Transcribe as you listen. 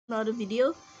another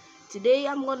video. Today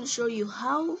I'm going to show you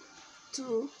how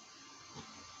to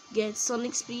get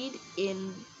sonic speed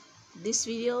in this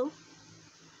video.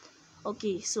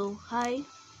 Okay, so hi,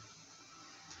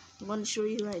 I'm going to show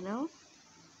you right now.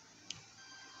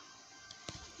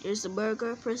 Here's the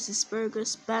burger. Press this burger,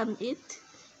 spam it.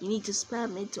 You need to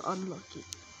spam it to unlock it.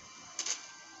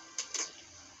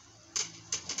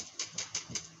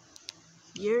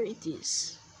 Here it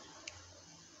is.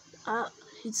 I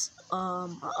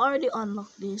already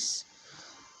unlocked this,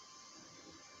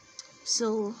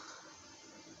 so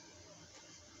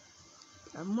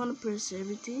I'm gonna press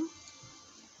everything.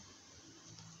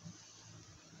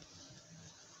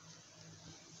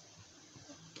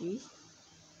 Okay,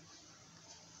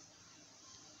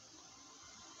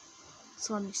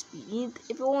 sonic speed.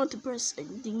 If you want to press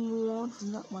anything you want, it's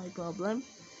not my problem.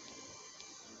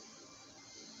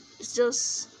 It's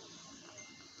just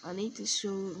I need to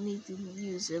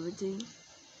use everything,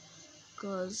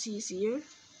 cause he's here.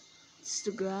 It's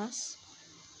the grass,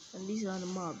 and these are the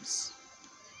mobs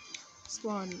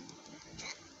spawning.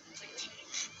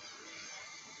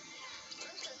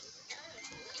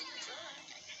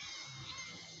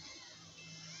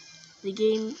 The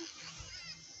game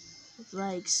is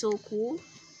like so cool.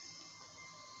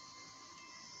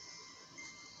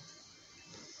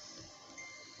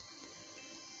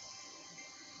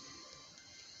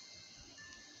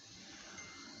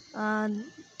 And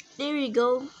there you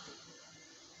go.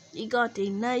 You got a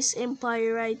nice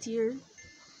empire right here.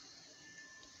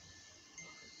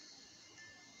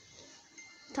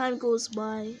 Time goes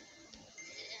by,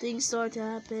 things start to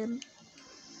happen.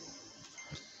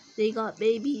 They got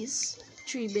babies,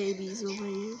 3 babies over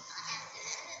here.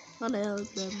 Gonna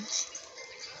help them.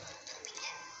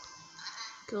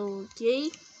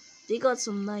 Okay, they got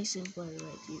some nice empire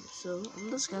right here, so I'm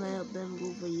just gonna help them go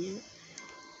over here.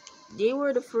 They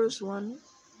were the first one.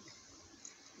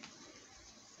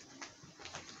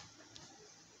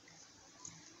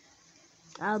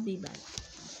 I'll be back.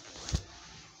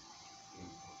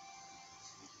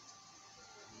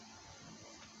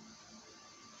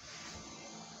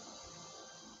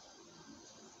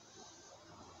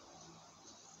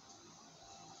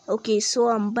 Okay, so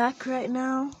I'm back right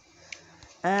now,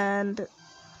 and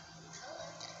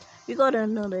we got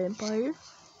another empire.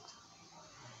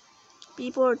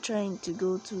 People are trying to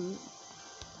go to.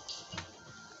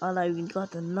 Like, we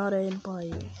got another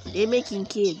empire. They're making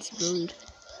kids, dude.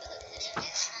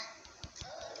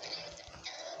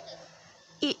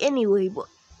 Anyway, but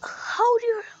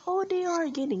how they are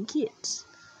getting kids?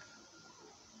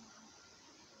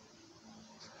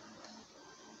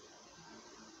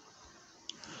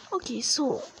 Okay,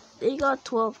 so they got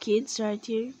 12 kids right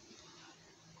here.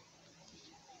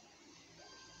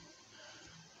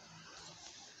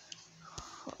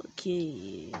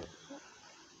 Okay,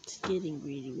 it's getting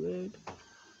really weird.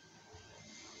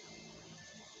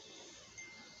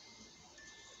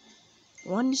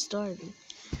 One started.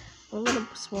 I'm gonna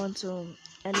spawn some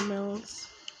animals.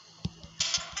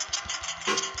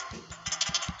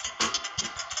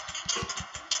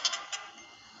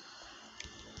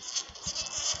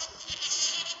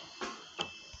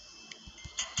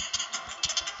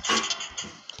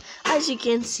 As you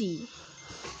can see,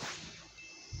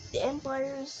 the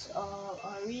empires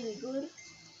are really good,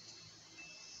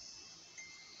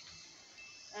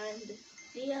 and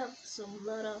they have some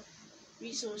lot of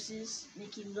resources,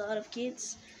 making a lot of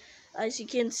kids. As you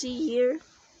can see here,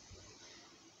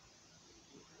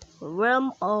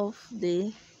 realm of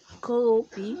the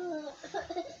Koropi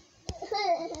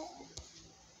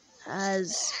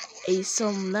has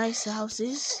some nice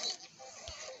houses,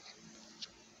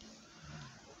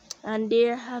 and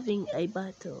they're having a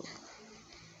battle.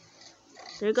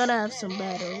 They're gonna have some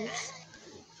battles,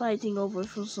 fighting over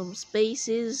for some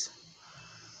spaces.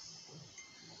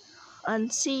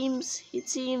 And it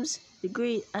seems the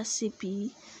Great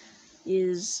SCP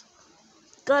is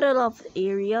got a lot of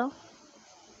area,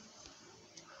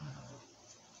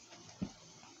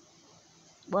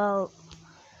 while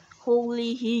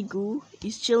Holy Higu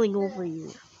is chilling over here,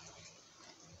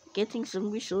 getting some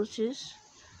resources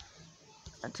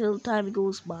until time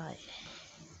goes by.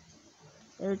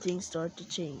 Everything starts to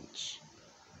change.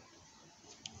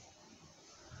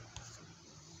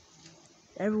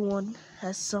 Everyone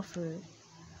has suffered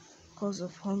because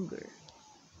of hunger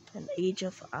and age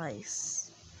of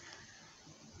ice.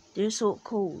 They're so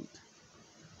cold.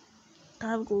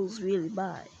 Time goes really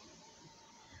by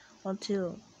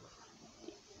until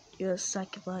you're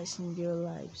sacrificing their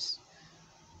lives.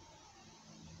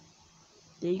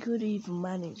 They could even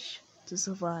manage to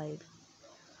survive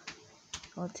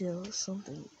until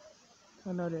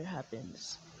another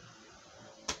happens.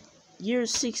 Year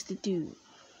 62.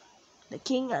 The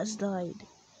king has died.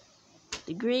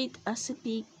 The great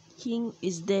Asapi king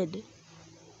is dead.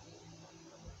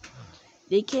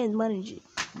 They can't manage it,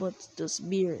 but just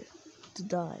bear to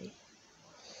die.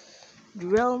 The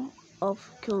realm of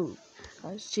code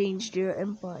has changed their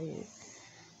empire,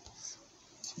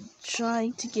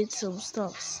 trying to get some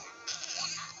stuffs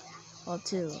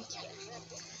until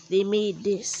they made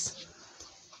this.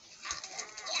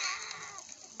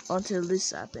 Until this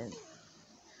happened.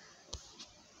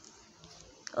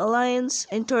 Alliance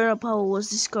internal power was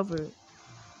discovered.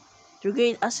 The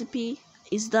great Asapi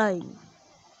is dying.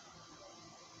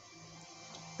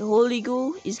 The Holy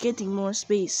Ghoul is getting more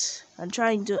space and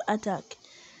trying to attack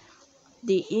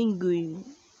the Inguin.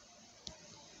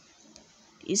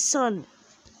 His son,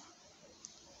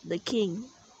 the king,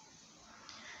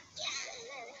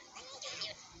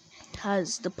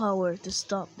 has the power to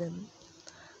stop them,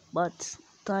 but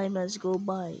time has gone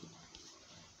by.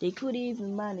 They couldn't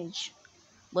even manage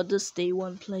but to stay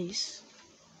one place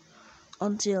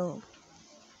until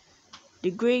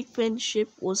the great friendship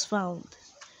was found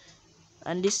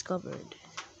and discovered.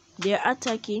 They are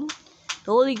attacking.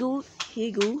 The Holy Ghoul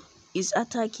is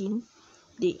attacking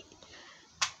the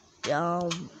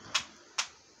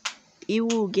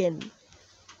Iwugen.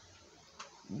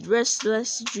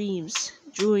 Restless dreams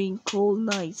during cold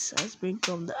nights has bring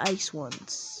from the ice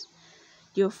ones.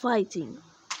 You're fighting.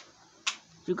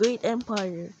 The great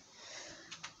empire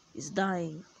is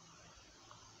dying.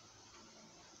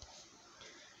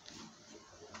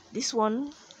 This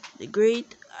one, the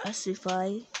great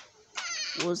Asifai,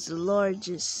 was the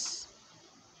largest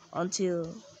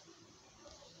until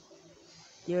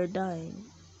they're dying.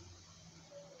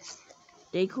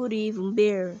 They couldn't even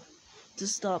bear to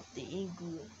stop the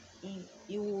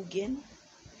Iwugen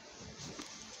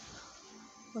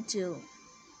until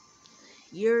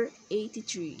year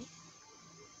 83.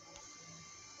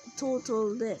 The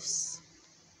total deaths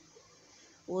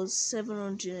was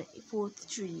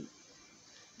 743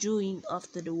 during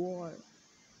after the war.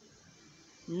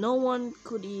 No one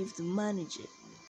could even manage it.